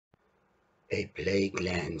A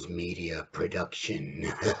Plaguelands Media production.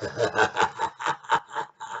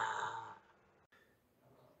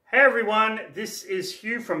 Hey everyone, this is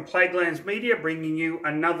Hugh from Plaguelands Media bringing you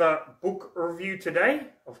another book review today.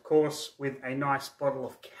 Of course, with a nice bottle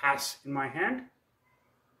of Cass in my hand.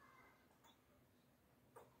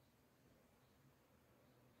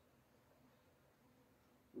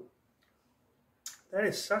 That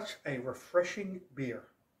is such a refreshing beer.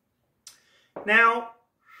 Now,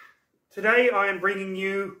 today I am bringing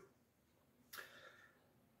you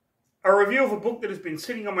a review of a book that has been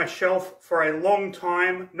sitting on my shelf for a long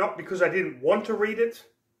time, not because I didn't want to read it,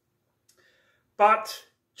 but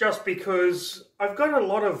just because I've got a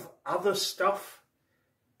lot of other stuff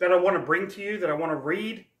that I want to bring to you, that I want to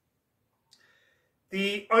read.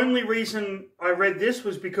 The only reason I read this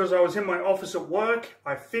was because I was in my office at work,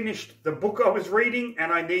 I finished the book I was reading,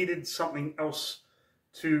 and I needed something else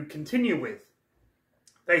to continue with.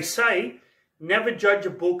 They say, never judge a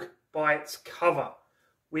book by its cover,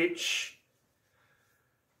 which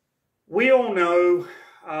we all know,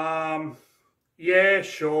 yeah,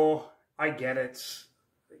 sure, I get it.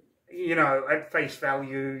 You know, at face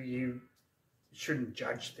value, you shouldn't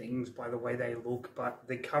judge things by the way they look, but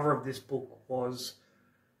the cover of this book was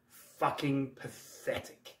fucking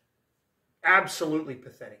pathetic. Absolutely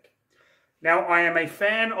pathetic. Now, I am a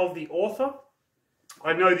fan of the author.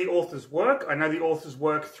 I know the author's work. I know the author's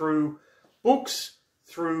work through books,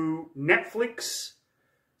 through Netflix.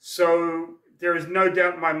 So there is no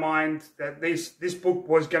doubt in my mind that this book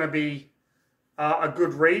was going to be a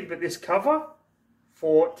good read. But this cover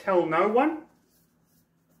for Tell No One,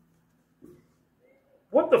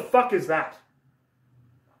 what the fuck is that?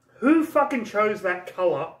 Who fucking chose that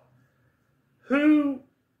color? Who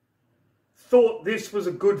thought this was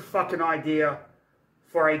a good fucking idea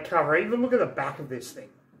for a cover? Even look at the back of this thing.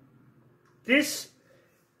 This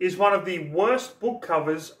is one of the worst book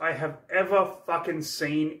covers I have ever fucking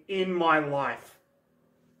seen in my life.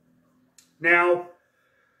 Now,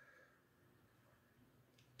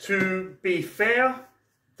 to be fair,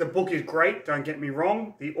 the book is great, don't get me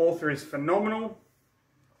wrong. The author is phenomenal.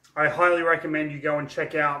 I highly recommend you go and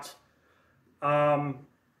check out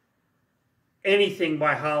anything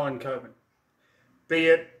by Harlan Coben, be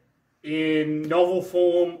it in novel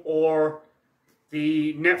form or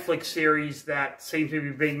the Netflix series that seem to be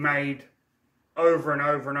being made over and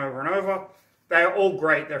over and over and over. They are all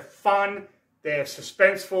great. They're fun, they're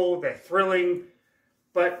suspenseful, they're thrilling,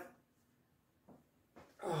 but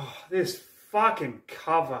oh, this fucking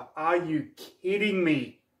cover, are you kidding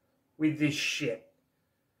me with this shit?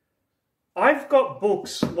 I've got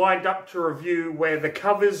books lined up to review where the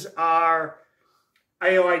covers are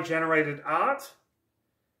AI-generated art,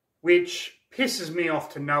 which pisses me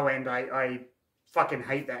off to no end. I fucking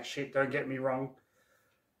hate that shit, don't get me wrong.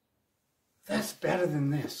 That's better than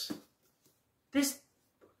this.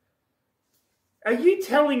 Are you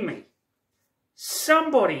telling me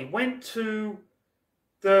somebody went to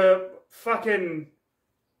the fucking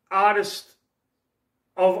artist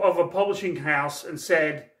of a publishing house and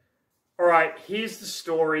said, all right, here's the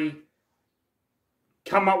story,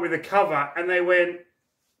 come up with a cover, and they went,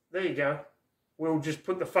 there you go, we'll just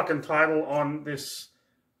put the fucking title on this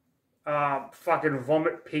fucking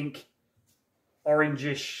vomit pink,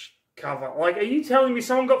 orangish cover. Like, are you telling me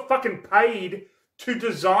someone got fucking paid to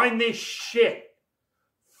design this shit?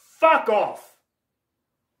 Fuck off,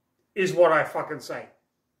 is what I fucking say.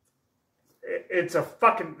 It's a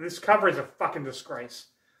fucking, this cover is a fucking disgrace.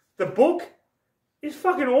 The book is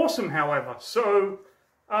fucking awesome, however. So,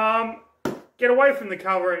 get away from the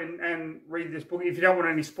cover and read this book if you don't want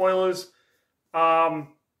any spoilers.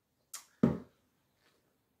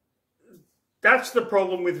 That's the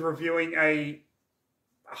problem with reviewing a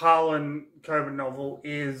Harlan Coben novel,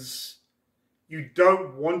 is you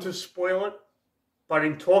don't want to spoil it, but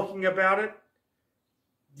in talking about it,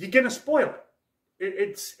 you're going to spoil it.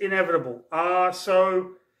 It's inevitable.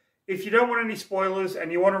 So if you don't want any spoilers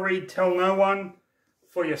and you want to read Tell No One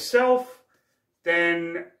for yourself,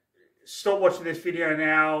 then stop watching this video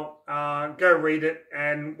now, go read it,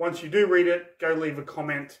 and once you do read it, go leave a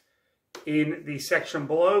comment in the section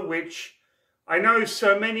below, which I know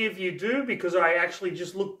so many of you do, because I actually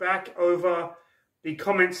just looked back over the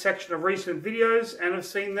comment section of recent videos and have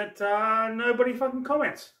seen that nobody fucking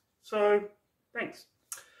comments. So, thanks.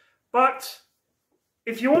 But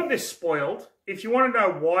if you want this spoiled, if you want to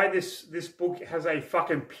know why this book has a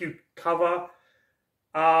fucking puke cover,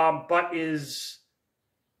 but is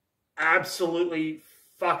absolutely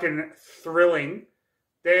fucking thrilling,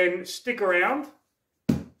 then stick around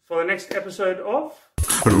for the next episode of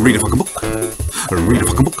Read a fucking book. Read a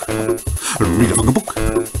fucking book. Read a fucking book.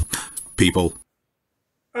 people.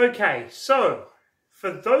 Okay, so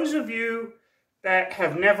for those of you that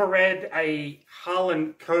have never read a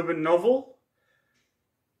Harlan Coben novel,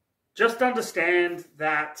 just understand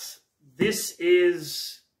that this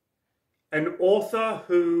is an author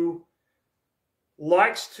who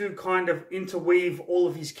likes to kind of interweave all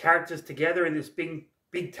of his characters together in this big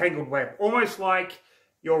tangled web, almost like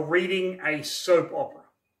you're reading a soap opera.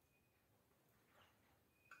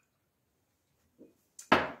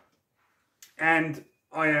 And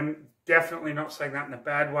I am definitely not saying that in a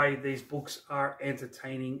bad way. These books are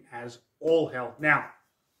entertaining as all hell. Now,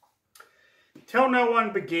 Tell No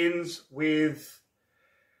One begins with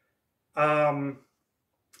the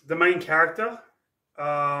main character,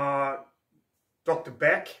 Dr.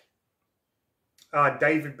 Beck,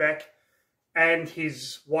 David Beck, and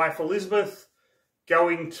his wife Elizabeth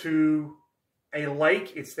going to a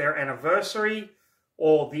lake. It's their anniversary,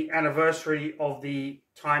 or the anniversary of the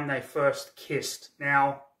time they first kissed.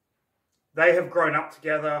 Now, they have grown up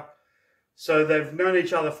together, so they've known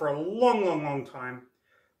each other for a long time.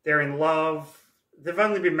 They're in love. They've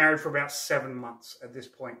only been married for about 7 months at this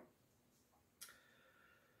point.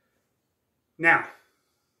 Now,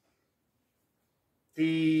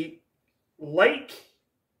 the lake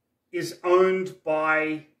is owned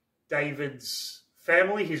by David's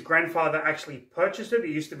family. His grandfather actually purchased it. It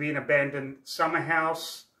used to be an abandoned summer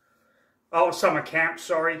camp,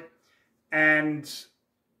 sorry. And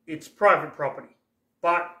it's private property.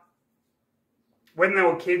 But when they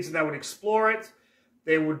were kids and they would explore it,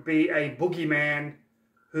 there would be a boogeyman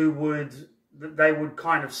who they would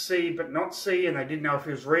kind of see but not see, and they didn't know if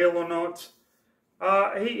he was real or not.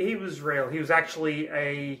 He was real. He was actually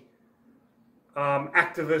a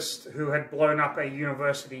activist who had blown up a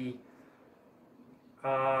university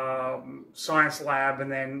science lab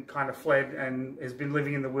and then kind of fled and has been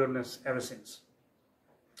living in the wilderness ever since.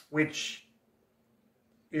 Which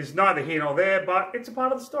is neither here nor there, but it's a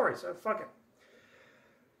part of the story, so fuck it.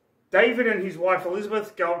 David and his wife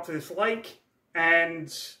Elizabeth go up to this lake, and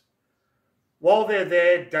while they're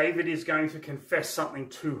there, David is going to confess something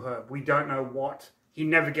to her. We don't know what. He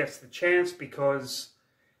never gets the chance because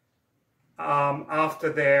after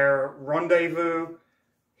their rendezvous,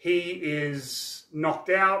 he is knocked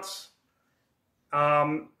out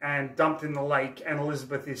and dumped in the lake, and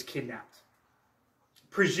Elizabeth is kidnapped.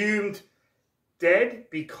 Presumed dead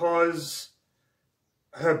because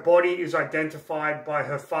her body is identified by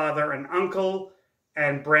her father and uncle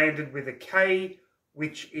and branded with a K,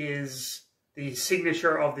 which is the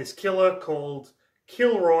signature of this killer called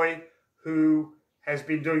Kilroy, who has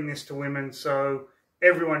been doing this to women, so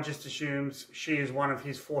everyone just assumes she is one of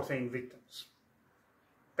his 14 victims.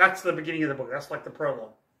 That's the beginning of the book. That's like the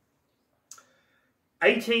prologue.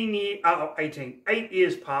 8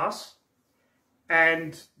 years pass,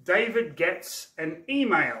 and David gets an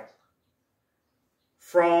email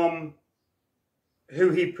from who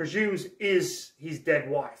he presumes is his dead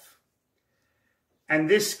wife. And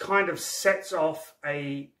this kind of sets off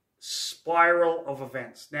a spiral of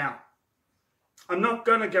events. Now, I'm not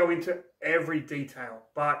going to go into every detail,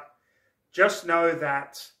 but just know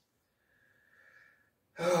that...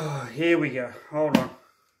 Oh, here we go. Hold on.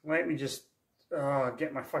 Let me just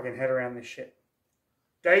get my fucking head around this shit.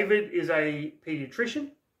 David is a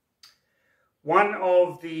pediatrician. One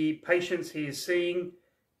of the patients he is seeing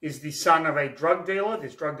is the son of a drug dealer.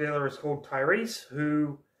 This drug dealer is called Tyrese,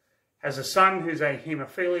 who has a son who's a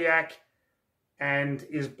hemophiliac and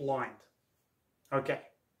is blind. Okay.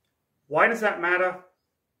 Why does that matter?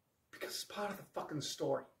 Because it's part of the fucking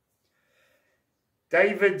story.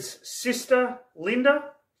 David's sister,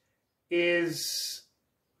 Linda, is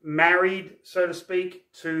married, so to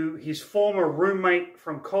speak, to his former roommate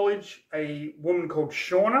from college, a woman called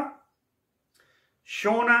Shauna.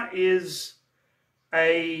 Shauna is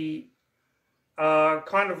a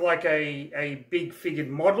kind of like a big-figured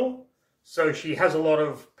model, so she has a lot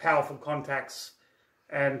of powerful contacts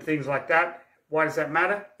and things like that. Why does that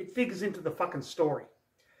matter? It figures into the fucking story.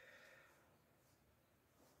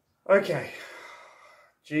 Okay.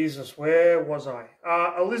 Jesus, where was I?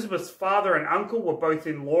 Elizabeth's father and uncle were both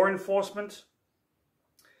in law enforcement.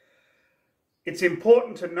 It's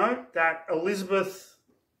important to note that Elizabeth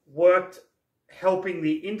worked helping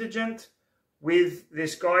the indigent with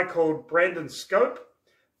this guy called Brandon Scope.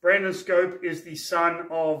 Brandon Scope is the son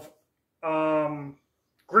of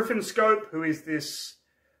Griffin Scope, who is this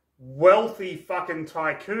wealthy fucking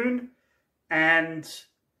tycoon, and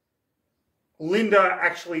Linda,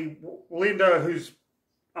 who's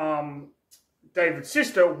David's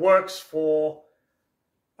sister, works for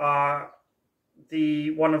one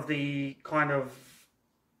of the kind of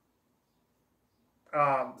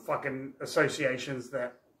fucking associations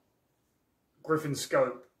that Griffin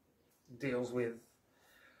Scope deals with.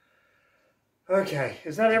 Okay,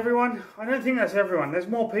 is that everyone? I don't think that's everyone. There's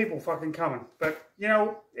more people fucking coming. But, you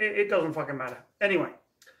know, it doesn't fucking matter. Anyway.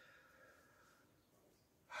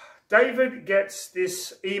 David gets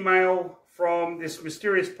this email from this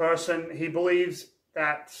mysterious person. He believes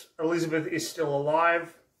that Elizabeth is still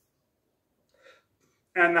alive.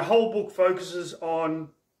 And the whole book focuses on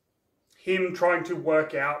him trying to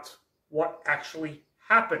work out what actually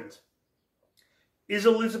happened. Is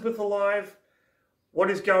Elizabeth alive? What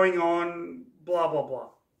is going on? Blah, blah, blah.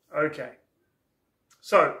 Okay.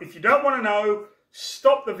 So, if you don't want to know,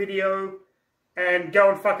 stop the video and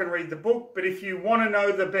go and fucking read the book. But if you want to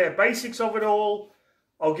know the bare basics of it all,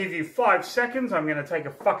 I'll give you 5 seconds. I'm going to take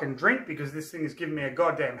a fucking drink because this thing is giving me a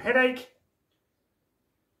goddamn headache.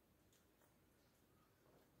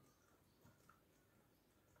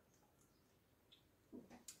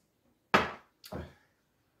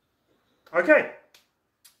 Okay.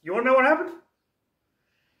 You want to know what happened?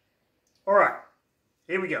 Alright.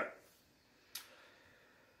 Here we go.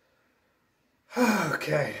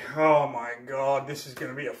 Okay. Oh my god. This is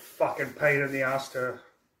going to be a fucking pain in the ass to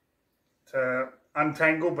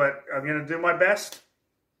untangle, but I'm going to do my best.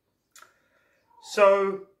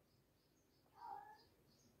 So,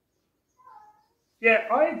 yeah,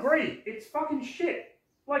 I agree. It's fucking shit.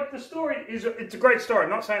 Like, the story is, it's a great story. I'm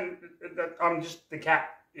not saying that I'm just, the cat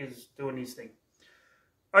is doing his thing.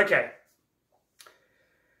 Okay.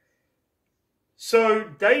 So,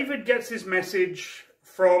 David gets this message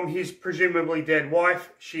from his presumably dead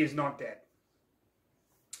wife. She is not dead.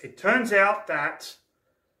 It turns out that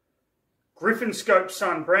Griffin Scope's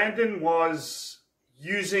son, Brandon, was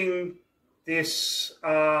using this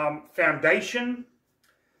foundation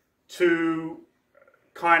to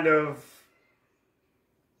kind of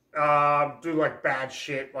do like bad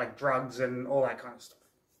shit, like drugs and all that kind of stuff.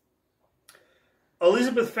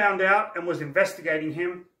 Elizabeth found out and was investigating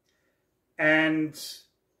him, and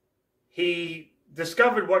he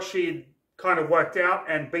discovered what she had kind of worked out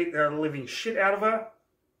and beat the living shit out of her.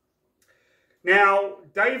 Now,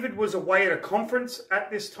 David was away at a conference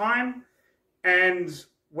at this time, and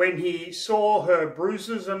when he saw her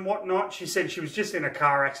bruises and whatnot, she said she was just in a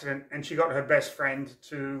car accident, and she got her best friend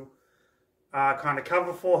to kind of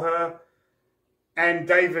cover for her, and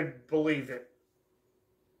David believed it.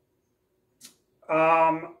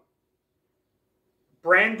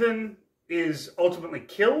 Brandon is ultimately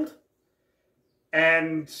killed,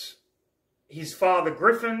 and his father,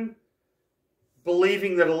 Griffin,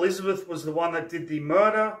 believing that Elizabeth was the one that did the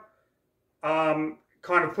murder, kind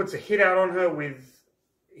of puts a hit out on her with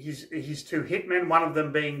his 2 hitmen, one of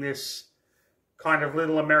them being this kind of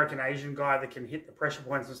little American Asian guy that can hit the pressure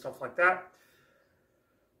points and stuff like that.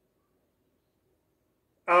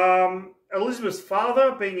 Elizabeth's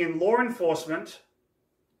father, being in law enforcement,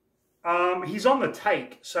 he's on the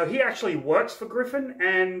take. So he actually works for Griffin,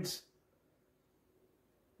 and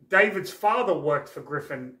David's father worked for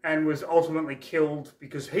Griffin and was ultimately killed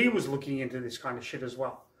because he was looking into this kind of shit as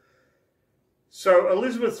well. So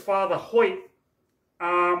Elizabeth's father, Hoyt,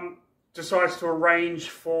 decides to arrange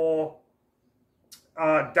for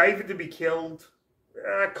David to be killed,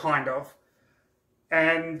 kind of,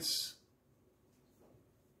 and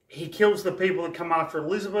he kills the people that come after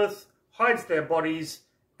Elizabeth, hides their bodies,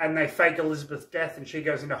 and they fake Elizabeth's death, and she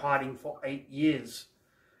goes into hiding for 8 years.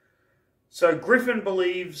 So Griffin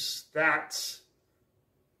believes that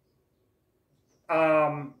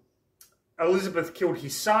Elizabeth killed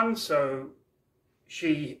his son, so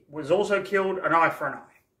she was also killed, an eye for an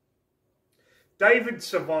eye. David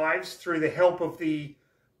survives through the help of the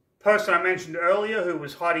person I mentioned earlier who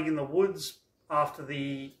was hiding in the woods after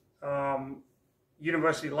the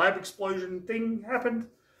university lab explosion thing happened.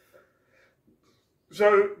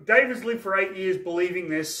 So David's lived for 8 years believing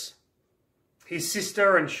this. His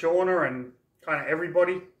sister and Shauna and kind of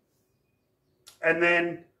everybody. And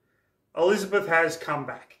then Elizabeth has come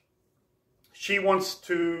back. She wants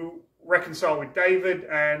to reconcile with David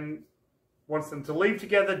and wants them to leave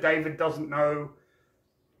together. David doesn't know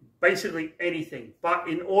basically anything. But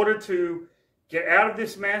in order to get out of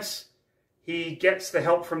this mess, he gets the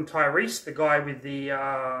help from Tyrese, the guy with the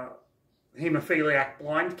hemophiliac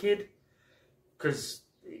blind kid. Because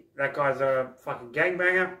that guy's a fucking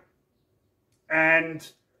gangbanger. And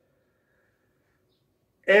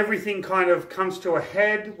everything kind of comes to a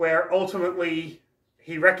head where ultimately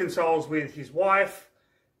he reconciles with his wife.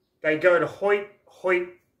 They go to Hoyt. Hoyt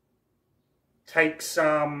takes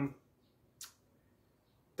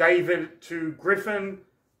David to Griffin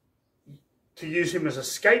to use him as a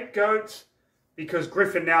scapegoat, because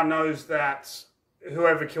Griffin now knows that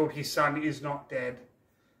whoever killed his son is not dead.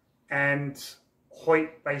 And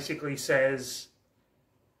Hoyt basically says,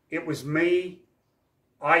 it was me,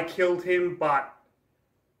 I killed him, but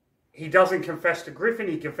he doesn't confess to Griffin,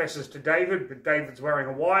 he confesses to David, but David's wearing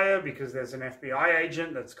a wire because there's an FBI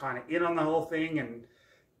agent that's kind of in on the whole thing, and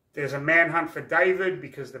there's a manhunt for David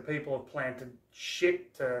because the people have planted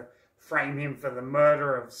shit to frame him for the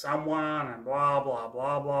murder of someone, and blah, blah,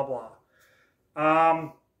 blah, blah,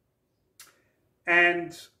 blah.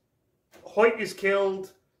 And Hoyt is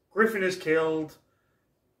killed, Griffin is killed,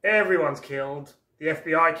 everyone's killed, the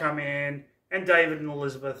FBI come in, and David and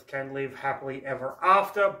Elizabeth can live happily ever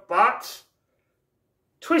after. But,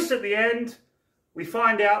 twist at the end, we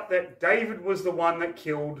find out that David was the one that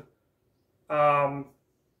killed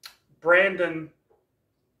Brandon,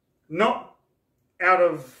 not out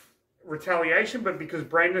of retaliation, but because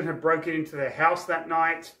Brandon had broken into their house that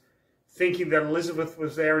night, thinking that Elizabeth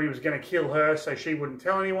was there and he was going to kill her so she wouldn't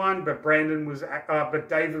tell anyone, but David was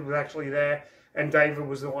actually there, and David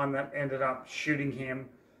was the one that ended up shooting him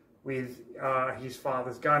with his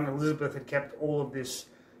father's gun. Elizabeth had kept all of this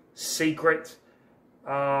secret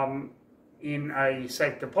in a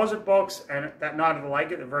safe deposit box, and that night at the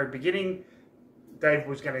lake at the very beginning, Dave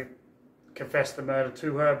was going to confess the murder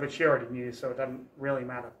to her, but she already knew, so it doesn't really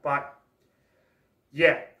matter. But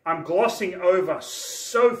yeah, I'm glossing over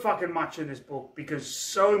so fucking much in this book because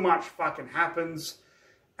so much fucking happens,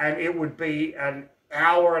 and it would be an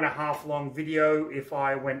hour-and-a-half long video if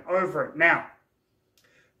I went over it. Now,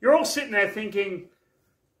 you're all sitting there thinking,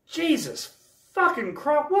 Jesus fucking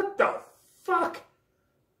Christ, what the fuck?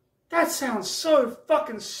 That sounds so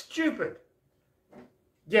fucking stupid.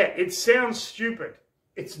 Yeah, it sounds stupid.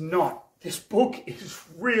 It's not. This book is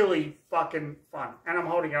really fucking fun. And I'm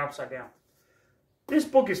holding it upside down. This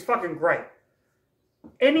book is fucking great.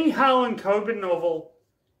 Any Harlan Coben novel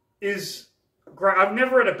is great. I've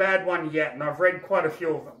never read a bad one yet, and I've read quite a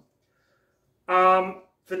few of them.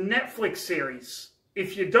 The Netflix series,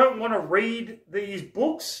 if you don't want to read these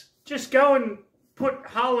books, just go and put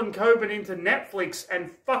Harlan Coben into Netflix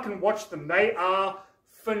and fucking watch them. They are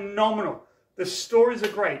phenomenal. The stories are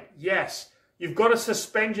great. Yes, you've got to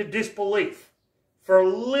suspend your disbelief for a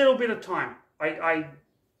little bit of time. I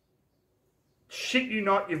shit you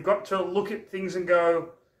not, you've got to look at things and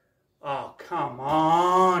go, oh, come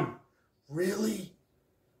on. Really?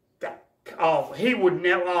 He would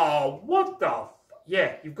never, what the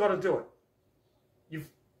yeah, you've got to do it.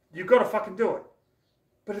 You've got to fucking do it.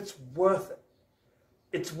 But it's worth it.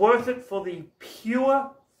 It's worth it for the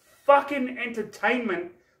pure fucking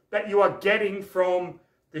entertainment that you are getting from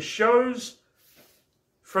the shows,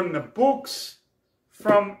 from the books,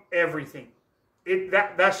 from everything.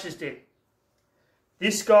 That's just it.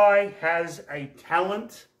 This guy has a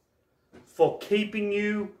talent for keeping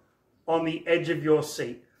you on the edge of your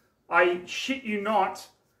seat. I shit you not,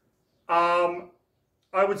 I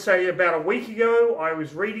would say about a week ago, I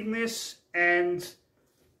was reading this and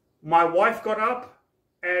my wife got up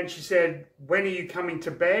and she said, when are you coming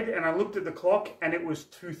to bed? And I looked at the clock and it was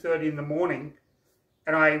 2:30 in the morning.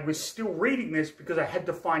 And I was still reading this because I had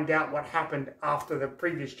to find out what happened after the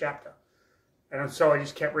previous chapter. And so I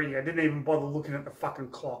just kept reading. I didn't even bother looking at the fucking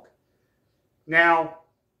clock. Now,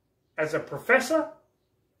 as a professor,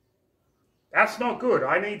 that's not good.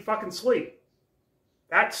 I need fucking sleep.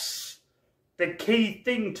 That's the key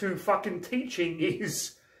thing to fucking teaching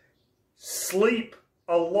is sleep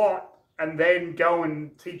a lot and then go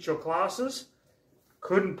and teach your classes.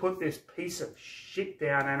 Couldn't put this piece of shit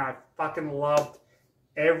down, and I fucking loved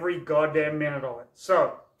every goddamn minute of it.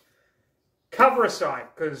 So, cover aside,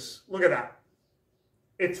 because look at that.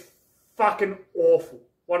 It's fucking awful.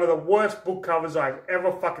 One of the worst book covers I've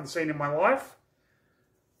ever fucking seen in my life.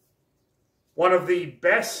 One of the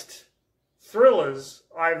best thrillers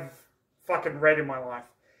I've fucking read in my life.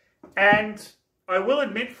 And I will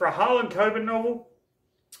admit, for a Harlan Coben novel,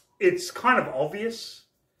 it's kind of obvious.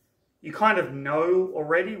 You kind of know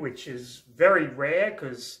already, which is very rare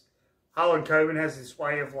because Harlan Coben has this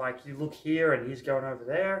way of like, you look here and he's going over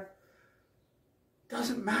there.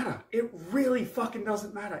 Doesn't matter. It really fucking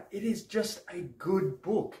doesn't matter. It is just a good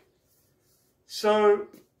book. So,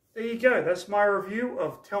 there you go. That's my review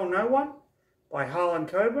of Tell No One by Harlan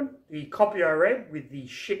Coben. The copy I read with the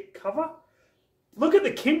shit cover. Look at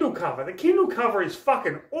the Kindle cover. The Kindle cover is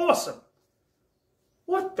fucking awesome.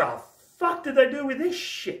 What the fuck did they do with this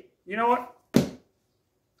shit? You know what?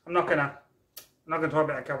 I'm not gonna talk about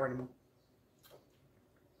that cover anymore.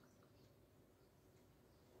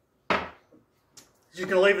 Just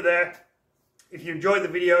gonna leave it there. If you enjoyed the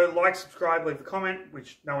video, like, subscribe, leave a comment,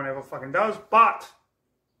 which no one ever fucking does. But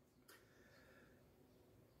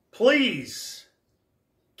please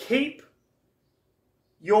keep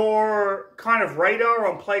your kind of radar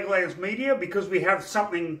on Plaguelands Media because we have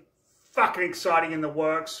something fucking exciting in the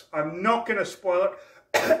works. I'm not going to spoil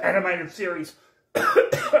it. Animated series.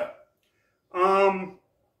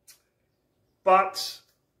 But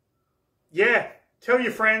yeah, tell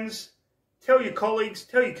your friends, tell your colleagues,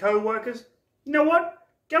 tell your co-workers. You know what?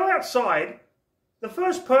 Go outside. The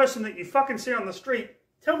first person that you fucking see on the street,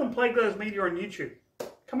 tell them Plaguelands Media on YouTube.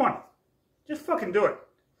 Come on. Just fucking do it.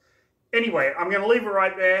 Anyway, I'm going to leave it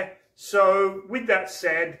right there. So, with that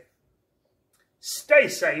said, stay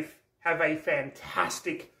safe. Have a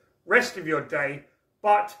fantastic rest of your day.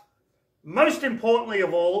 But, most importantly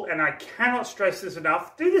of all, and I cannot stress this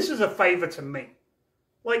enough, do this as a favor to me.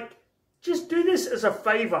 Like, just do this as a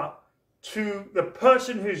favor to the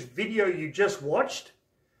person whose video you just watched.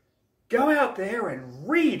 Go out there and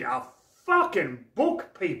read a fucking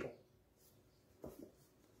book, people.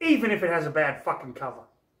 Even if it has a bad fucking cover.